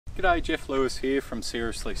G'day, Geoff Lewis here from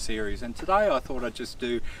Seriously Series, and today I thought I'd just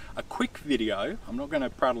do a quick video. I'm not going to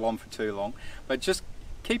prattle on for too long, but just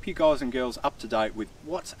keep you guys and girls up to date with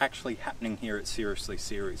what's actually happening here at Seriously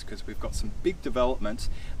Series, because we've got some big developments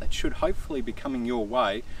that should hopefully be coming your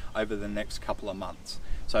way over the next couple of months.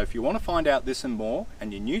 So if you want to find out this and more,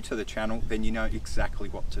 and you're new to the channel, then you know exactly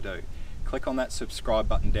what to do. Click on that subscribe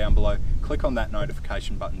button down below, click on that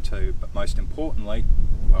notification button too, but most importantly,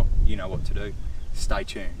 well, you know what to do. Stay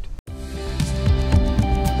tuned.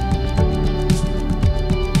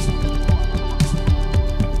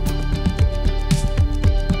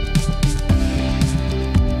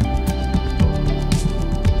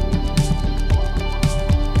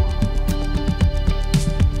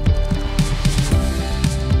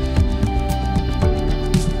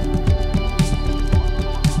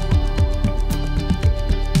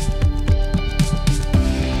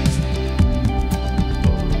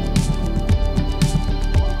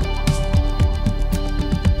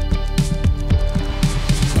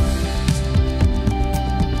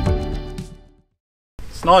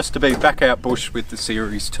 It's nice to be back out bush with the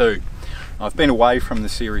Series 2. I've been away from the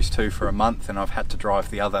Series 2 for a month and I've had to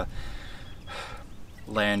drive the other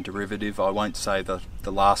land derivative. I won't say the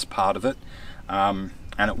last part of it, and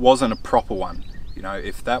it wasn't a proper one. You know,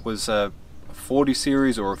 if that was a 40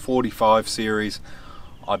 series or a 45 series,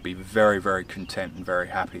 I'd be very, very content and very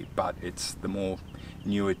happy, but it's the more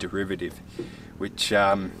newer derivative, which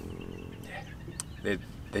they're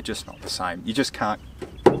just not the same. You just can't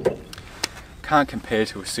compare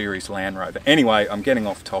to a series Land Rover. Anyway, I'm getting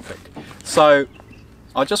off topic. So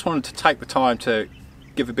I just wanted to take the time to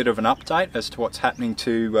give a bit of an update as to what's happening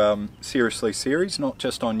to Seriously Series, not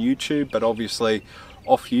just on YouTube, but obviously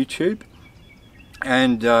off YouTube.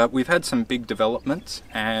 And we've had some big developments,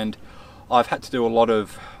 and I've had to do a lot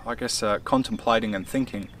of, I guess, contemplating and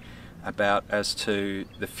thinking about as to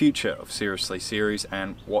the future of Seriously Series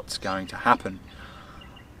and what's going to happen.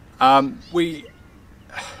 I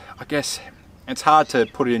guess it's hard to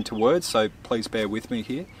put it into words, so please bear with me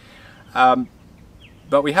here.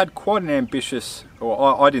 But we had quite an ambitious,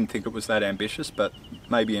 or I didn't think it was that ambitious, but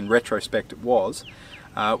maybe in retrospect it was.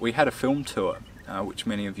 We had a film tour, which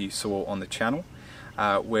many of you saw on the channel,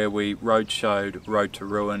 where we roadshowed Road to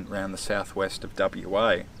Ruin around the southwest of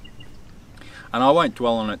WA. And I won't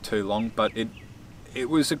dwell on it too long, but it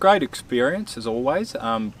was a great experience as always.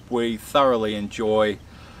 We thoroughly enjoy,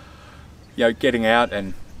 you know, getting out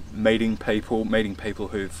and meeting people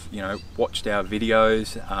who've, you know, watched our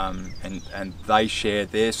videos, and they share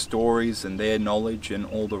their stories and their knowledge and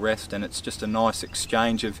all the rest, and it's just a nice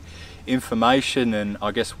exchange of information and,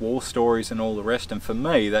 I guess, war stories and all the rest. And for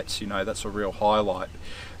me, that's, you know, that's a real highlight.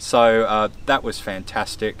 So that was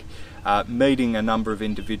fantastic. Meeting a number of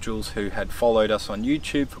individuals who had followed us on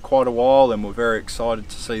YouTube for quite a while and were very excited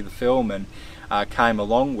to see the film and came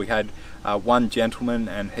along. We had one gentleman,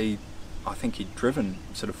 and I think he'd driven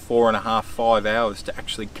sort of 4.5, 5 hours to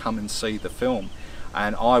actually come and see the film,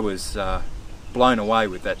 and I was blown away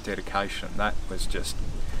with that dedication. That was just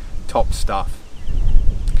top stuff.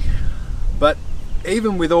 But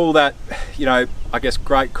even with all that, you know, I guess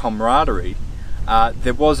great camaraderie,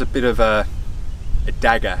 there was a bit of a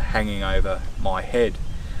dagger hanging over my head,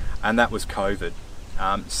 and that was COVID.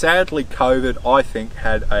 Sadly, COVID, I think,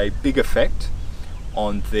 had a big effect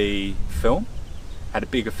on the film, had a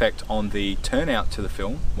big effect on the turnout to the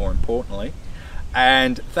film, more importantly,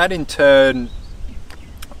 and that in turn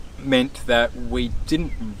meant that we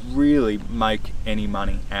didn't really make any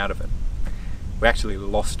money out of it. We actually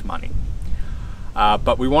lost money,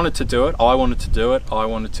 but we wanted to do it. I wanted to do it. I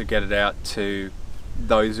wanted to get it out to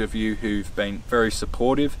those of you who've been very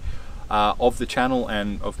supportive of the channel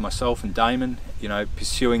and of myself and Damon, you know,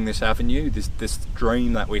 pursuing this avenue, this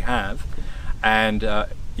dream that we have, and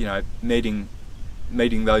you know, meeting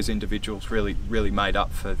those individuals really made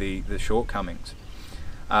up for the shortcomings.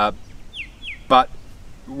 But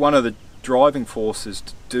one of the driving forces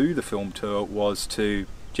to do the film tour was to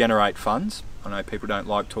generate funds. I know people don't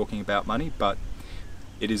like talking about money, but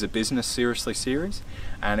it is a business, Seriously Series,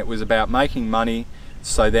 and it was about making money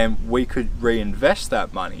so then we could reinvest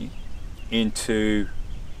that money into,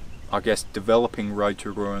 I guess, developing Road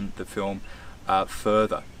to Ruin, the film,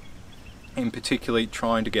 further, in particularly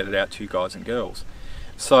trying to get it out to you guys and girls.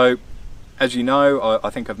 So, as you know,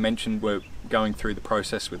 I think I've mentioned we're going through the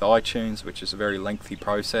process with iTunes, which is a very lengthy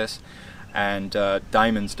process, and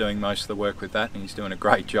Damon's doing most of the work with that, and he's doing a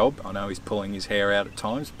great job. I know he's pulling his hair out at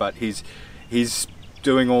times, but he's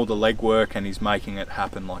doing all the legwork and he's making it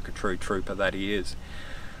happen like a true trooper that he is.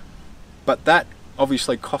 But that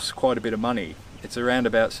obviously costs quite a bit of money. It's around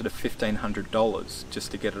about sort of $1,500 just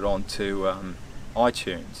to get it onto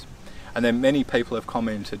iTunes. And then many people have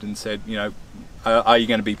commented and said, you know, are you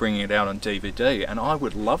going to be bringing it out on DVD? And I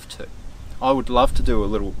would love to. I would love to do a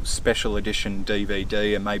little special edition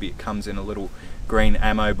DVD, and maybe it comes in a little green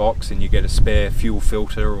ammo box and you get a spare fuel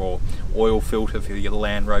filter or oil filter for your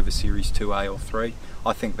Land Rover Series 2A or 3.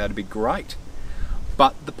 I think that'd be great.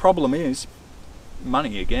 But the problem is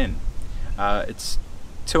money again. It's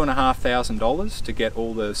 $2,500 to get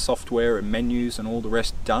all the software and menus and all the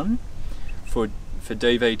rest done for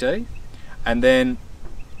DVD, and then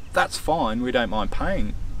that's fine, we don't mind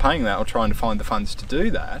paying that or trying to find the funds to do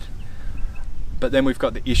that. But then we've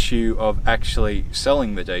got the issue of actually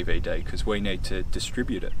selling the DVD because we need to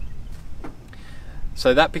distribute it.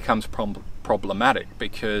 So that becomes problematic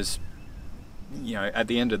because, you know, at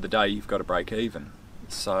the end of the day you've got to break even.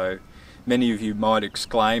 So many of you might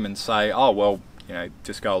exclaim and say, oh well, you know,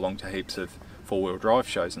 just go along to heaps of four-wheel drive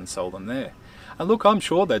shows and sell them there. And look, I'm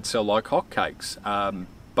sure they'd sell like hotcakes,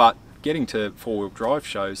 but getting to four-wheel drive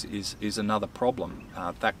shows is another problem.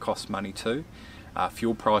 That costs money too.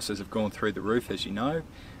 Fuel prices have gone through the roof, as you know.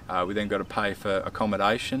 We then got to pay for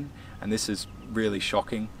accommodation, and this is really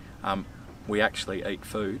shocking. We actually eat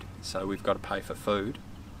food, so we've got to pay for food.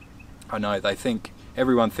 I know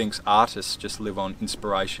everyone thinks artists just live on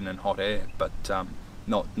inspiration and hot air, but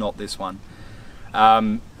not this one.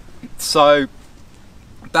 So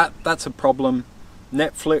that's a problem.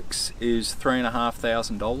 Netflix is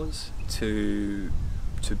 $3,500 to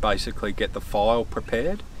basically get the file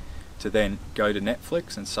prepared to then go to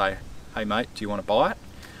Netflix and say, hey mate, do you want to buy it?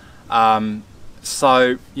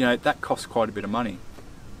 So, you know, that costs quite a bit of money.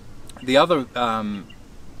 The other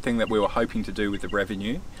thing that we were hoping to do with the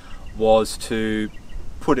revenue was to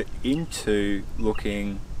put it into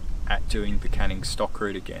looking at doing the Canning stock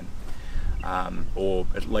route again, or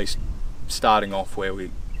at least starting off where we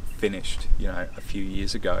finished, you know, a few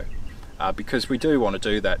years ago, because we do want to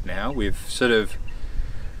do that now. We've sort of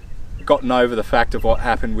gotten over the fact of what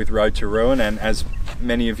happened with Road to Ruin, and as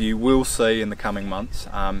many of you will see in the coming months,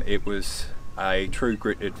 it was a true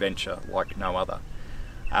grit adventure like no other.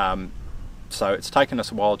 So it's taken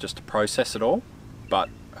us a while just to process it all, but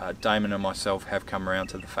Damon and myself have come around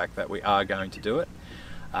to the fact that we are going to do it.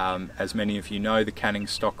 As many of you know, the Canning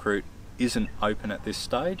stock route isn't open at this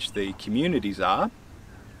stage. The communities are,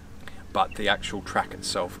 but the actual track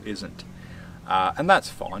itself isn't. And that's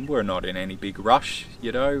fine, we're not in any big rush,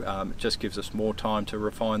 you know, it just gives us more time to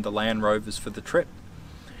refine the Land Rovers for the trip.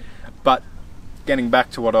 But getting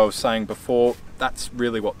back to what I was saying before, that's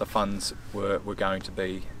really what the funds were going to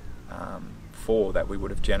be for, that we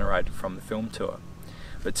would have generated from the film tour.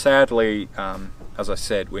 But sadly, as I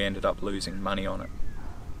said, we ended up losing money on it.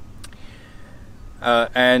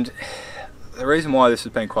 And the reason why this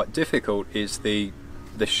has been quite difficult is the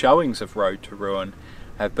showings of Road to Ruin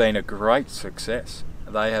have been a great success.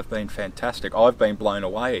 They have been fantastic. I've been blown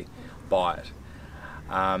away by it.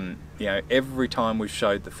 You know, every time we've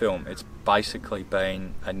showed the film, it's basically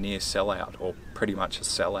been a near sellout, or pretty much a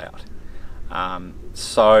sellout.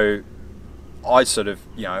 So I sort of,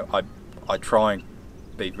 you know, I try and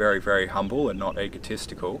be very, very humble and not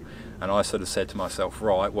egotistical, and I sort of said to myself,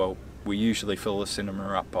 right, well, we usually fill the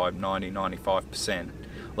cinema up by 90-95%.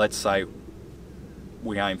 Let's say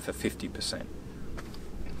we aim for 50%.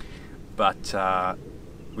 But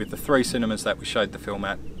with the 3 cinemas that we showed the film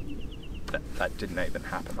at, that didn't even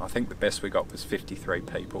happen. I think the best we got was 53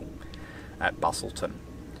 people at Bustleton.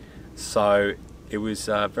 So it was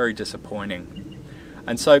very disappointing.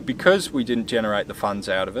 And so because we didn't generate the funds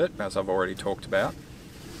out of it, as I've already talked about,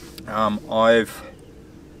 I've,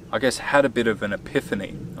 I guess, had a bit of an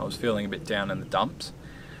epiphany. I was feeling a bit down in the dumps.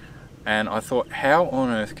 And I thought, how on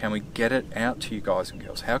earth can we get it out to you guys and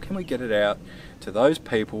girls? How can we get it out to those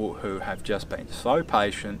people who have just been so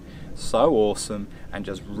patient, so awesome, and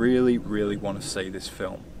just really, really want to see this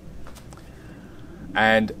film?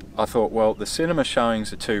 And I thought, well, the cinema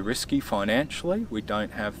showings are too risky financially. We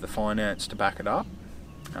don't have the finance to back it up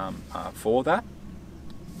for that.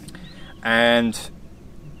 And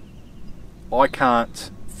I can't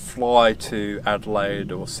fly to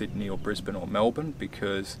Adelaide or Sydney or Brisbane or Melbourne,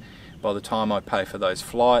 because by the time I pay for those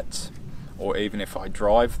flights, or even if I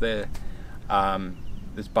drive there,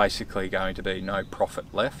 there's basically going to be no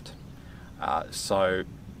profit left. So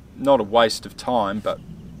not a waste of time, but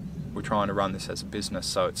we're trying to run this as a business,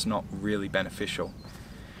 so it's not really beneficial.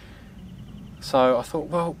 So I thought,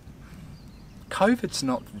 well, COVID's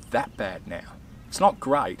not that bad now. It's not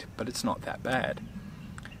great, but it's not that bad.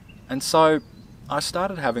 And so I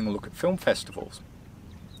started having a look at film festivals.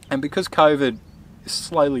 And because COVID is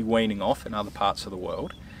slowly weaning off in other parts of the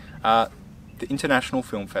world, the international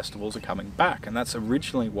film festivals are coming back, and that's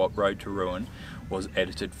originally what Road to Ruin was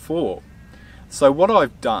edited for. So what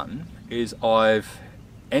I've done is I've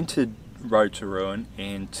entered Road to Ruin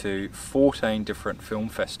into 14 different film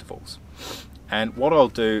festivals, and what I'll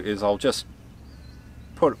do is I'll just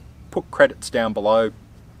put credits down below,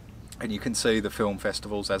 and you can see the film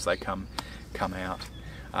festivals as they come out,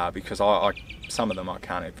 because I some of them I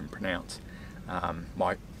can't even pronounce.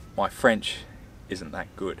 My French isn't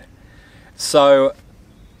that good. So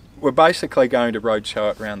we're basically going to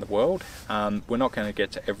roadshow it around the world. We're not going to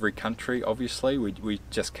get to every country, obviously. We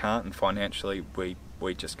just can't, and financially we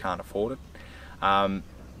just can't afford it.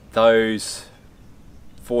 Those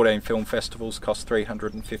 14 film festivals cost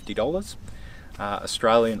 $350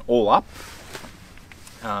 Australian all up,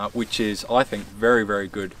 which is, I think, very, very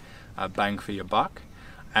good bang for your buck.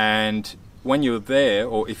 And when you're there,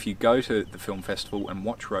 or if you go to the film festival and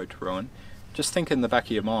watch Road to Ruin, just think in the back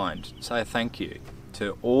of your mind, say thank you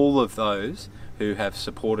to all of those who have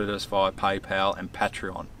supported us via PayPal and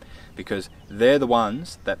Patreon, because they're the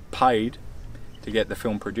ones that paid to get the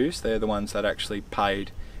film produced. They're the ones that actually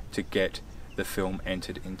paid to get the film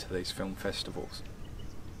entered into these film festivals.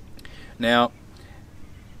 Now,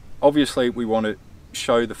 obviously we want to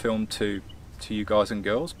show the film to you guys and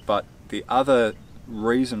girls, but the other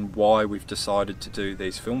reason why we've decided to do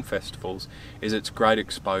these film festivals is it's great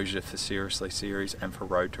exposure for Seriously Series and for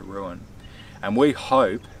Road to Ruin. And we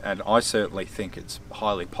hope, and I certainly think it's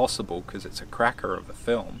highly possible because it's a cracker of a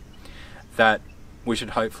film, that we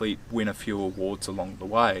should hopefully win a few awards along the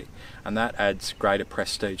way, and that adds greater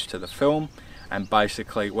prestige to the film. And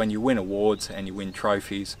basically when you win awards and you win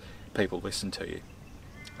trophies, people listen to you.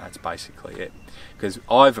 That's basically it. Because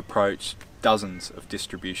I've approached dozens of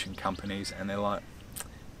distribution companies and they're like,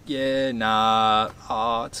 yeah, nah,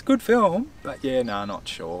 it's a good film, but yeah, nah, not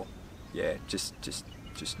sure. Yeah, just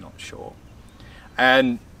not sure.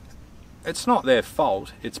 And it's not their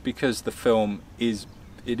fault. It's because the film is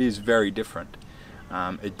very different.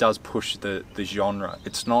 It does push the genre.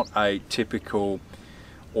 It's not a typical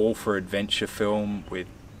all for adventure film with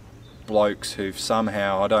blokes who've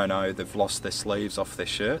somehow, I don't know, they've lost their sleeves off their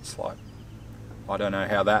shirts. Like, I don't know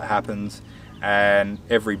how that happens. And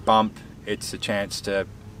every bump, it's a chance to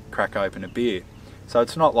crack open a beer. So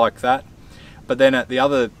it's not like that. But then at the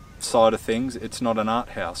other side of things, it's not an art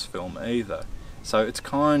house film either. So it's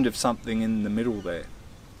kind of something in the middle there.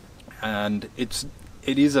 And it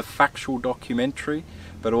is a factual documentary,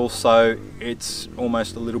 but also it's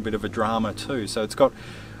almost a little bit of a drama too. So it's got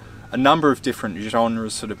a number of different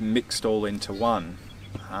genres sort of mixed all into one.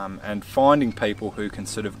 And finding people who can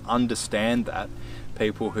sort of understand that,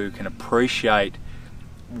 people who can appreciate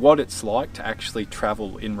what it's like to actually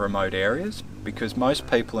travel in remote areas, because most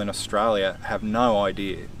people in Australia have no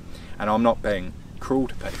idea, and I'm not being cruel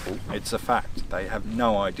to people, it's a fact, they have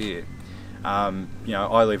no idea. You know,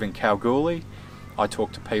 I live in Kalgoorlie, I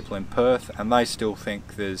talk to people in Perth, and they still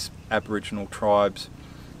think there's Aboriginal tribes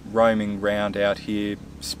roaming round out here,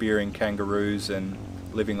 spearing kangaroos and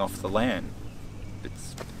living off the land.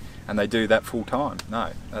 And they do that full time.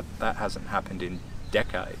 No, that hasn't happened in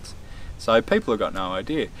decades. So people have got no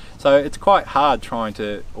idea. So it's quite hard trying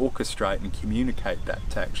to orchestrate and communicate that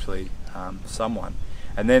to actually someone.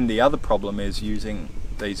 And then the other problem is using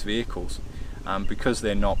these vehicles, because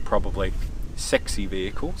they're not probably sexy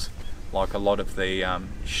vehicles, like a lot of the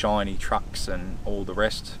shiny trucks and all the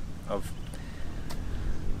rest of,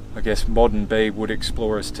 I guess, modern Wood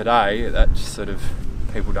Explorers today. That sort of,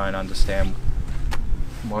 people don't understand,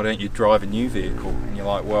 why don't you drive a new vehicle? And you're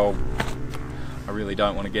like, well, I really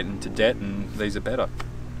don't want to get into debt, and these are better.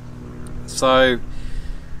 So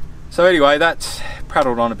anyway, that's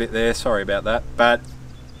prattled on a bit there, sorry about that, but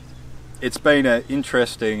it's been an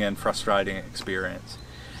interesting and frustrating experience.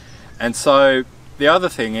 And so the other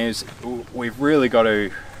thing is, we've really got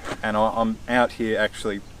to, and I'm out here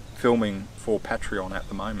actually filming for Patreon at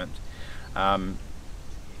the moment,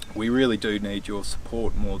 we really do need your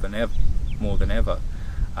support more than ever.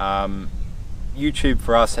 YouTube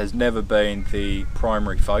for us has never been the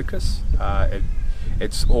primary focus.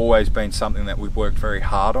 It's always been something that we've worked very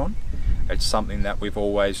hard on. It's something that we've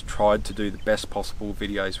always tried to do the best possible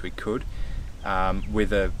videos we could,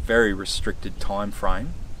 with a very restricted time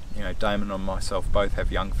frame. You know, Damon and myself both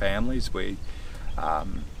have young families. We,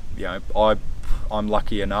 you know, I'm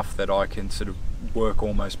lucky enough that I can sort of work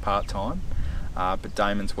almost part-time, but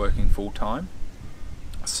Damon's working full-time.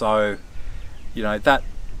 So, you know, that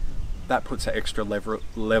puts an extra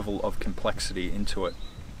level of complexity into it.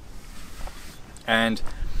 And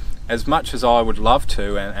as much as I would love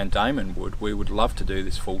to, and Damon would, we would love to do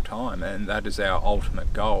this full time, and that is our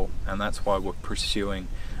ultimate goal, and that's why we're pursuing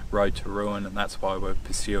road to ruin, and that's why we're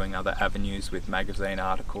pursuing other avenues with magazine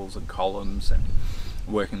articles and columns, and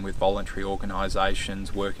working with voluntary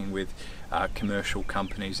organisations, working with commercial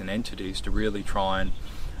companies and entities to really try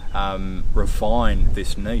and refine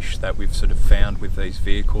this niche that we've sort of found with these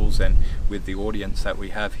vehicles and with the audience that we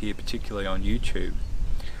have here, particularly on YouTube.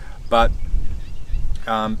 But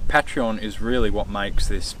Patreon is really what makes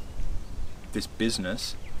this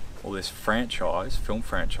business, or this franchise, film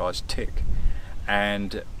franchise, tick.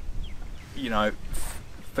 And you know,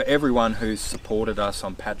 for everyone who's supported us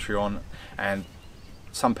on Patreon, and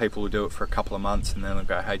some people will do it for a couple of months and then they'll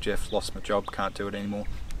go, hey Geoff, lost my job, can't do it anymore.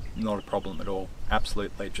 Not a problem at all.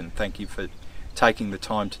 Absolute legend. Thank you for taking the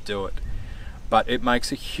time to do it. But it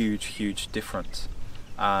makes a huge difference.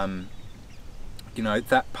 You know,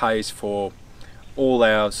 that pays for all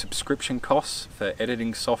our subscription costs for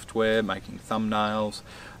editing software, making thumbnails.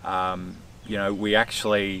 You know, we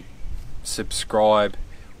actually subscribe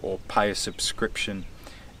or pay a subscription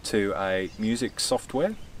to a music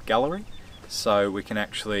software gallery, so we can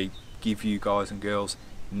actually give you guys and girls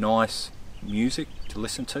nice music to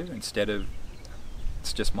listen to instead of,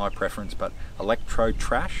 it's just my preference, but electro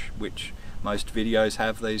trash, which most videos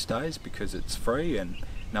have these days because it's free and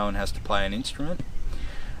no one has to play an instrument.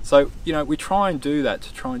 So, you know, we try and do that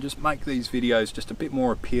to try and just make these videos just a bit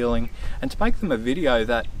more appealing, and to make them a video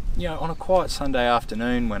that, you know, on a quiet Sunday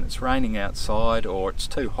afternoon when it's raining outside or it's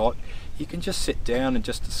too hot, you can just sit down and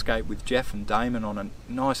just escape with Geoff and Damon on a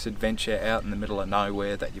nice adventure out in the middle of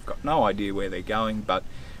nowhere that you've got no idea where they're going, but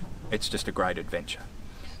it's just a great adventure.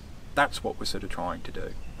 That's what we're sort of trying to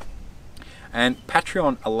do. And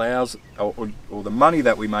Patreon allows, or the money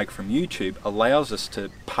that we make from YouTube allows us to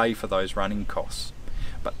pay for those running costs.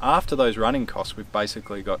 But after those running costs, we've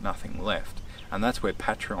basically got nothing left. And that's where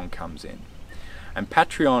Patreon comes in. And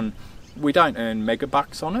Patreon, we don't earn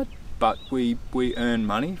megabucks on it, but we earn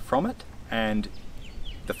money from it. And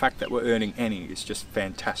the fact that we're earning any is just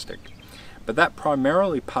fantastic. But that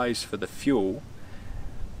primarily pays for the fuel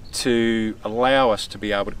to allow us to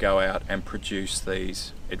be able to go out and produce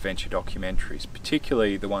these adventure documentaries,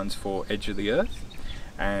 particularly the ones for Edge of the Earth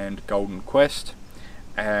and Golden Quest,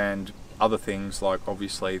 and other things like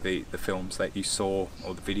obviously the films that you saw,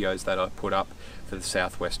 or the videos that I put up for the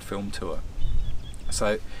Southwest Film Tour.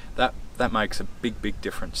 So that makes a big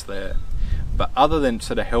difference there. But other than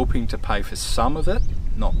sort of helping to pay for some of it,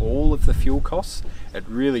 not all of the fuel costs, it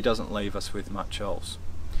really doesn't leave us with much else.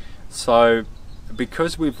 So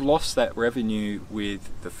because we've lost that revenue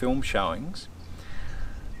with the film showings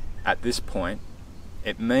at this point,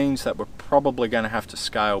 it means that we're probably going to have to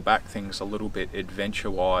scale back things a little bit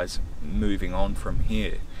adventure-wise moving on from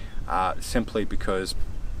here, simply because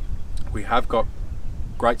we have got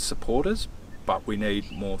great supporters, but we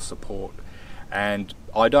need more support. And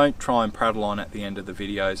I don't try and prattle on at the end of the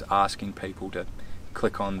videos asking people to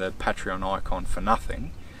click on the Patreon icon for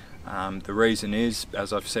nothing. The reason is,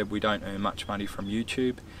 as I've said, we don't earn much money from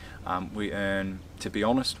YouTube. We earn, to be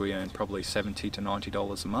honest, we earn probably $70 to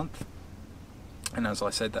 $90 a month. And as I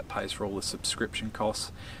said, that pays for all the subscription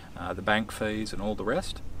costs, the bank fees and all the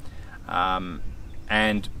rest.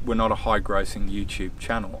 And we're not a high grossing YouTube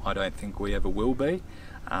channel. I don't think we ever will be.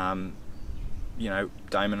 You know,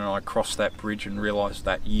 Damon and I crossed that bridge and realised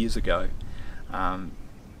that years ago.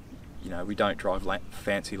 You know, we don't drive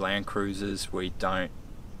fancy Land Cruisers. We don't,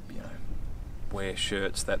 you know, wear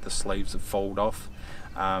shirts that the sleeves have fallen off.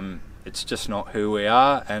 It's just not who we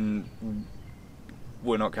are, and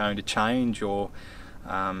we're not going to change or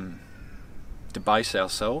debase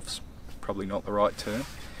ourselves, probably not the right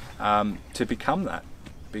term, to become that,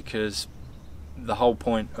 because the whole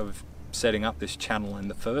point of setting up this channel in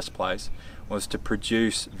the first place was to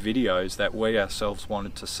produce videos that we ourselves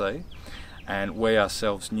wanted to see and we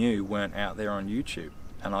ourselves knew weren't out there on YouTube.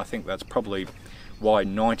 And I think that's probably why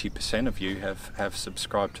 90% of you have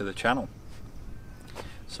subscribed to the channel.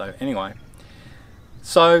 So anyway,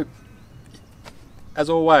 so as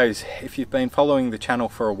always, if you've been following the channel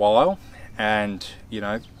for a while and you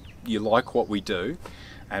know you like what we do,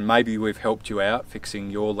 and maybe we've helped you out fixing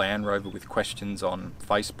your Land Rover with questions on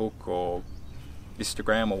Facebook or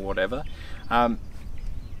Instagram or whatever,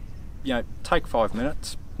 you know, take 5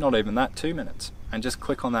 minutes, not even that, 2 minutes, and just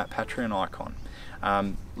click on that Patreon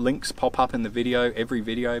icon. Links pop up in the video, every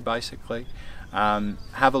video basically.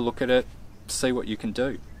 Have a look at it, see what you can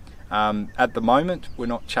do. At the moment, we're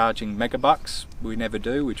not charging megabucks. We never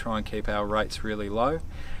do. We try and keep our rates really low.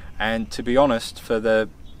 And to be honest,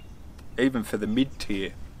 even for the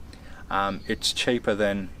mid-tier, it's cheaper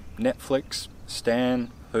than Netflix,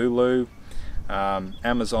 Stan, Hulu,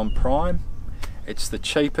 Amazon Prime. It's the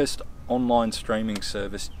cheapest online streaming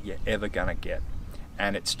service you're ever gonna get.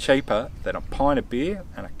 and it's cheaper than a pint of beer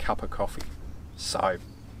and a cup of coffee. So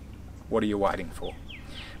what are you waiting for?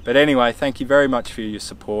 But anyway, thank you very much for your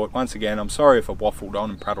support. Once again, I'm sorry if I waffled on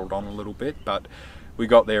and prattled on a little bit, but we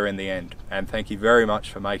got there in the end. And thank you very much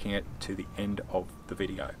for making it to the end of the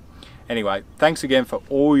video. Anyway, thanks again for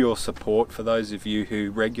all your support. For those of you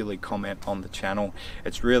who regularly comment on the channel,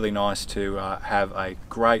 it's really nice to have a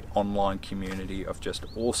great online community of just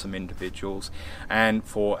awesome individuals. And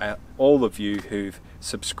for all of you who've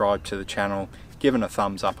subscribed to the channel, given a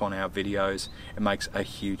thumbs up on our videos, it makes a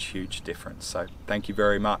huge difference. So thank you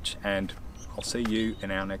very much, and I'll see you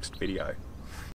in our next video.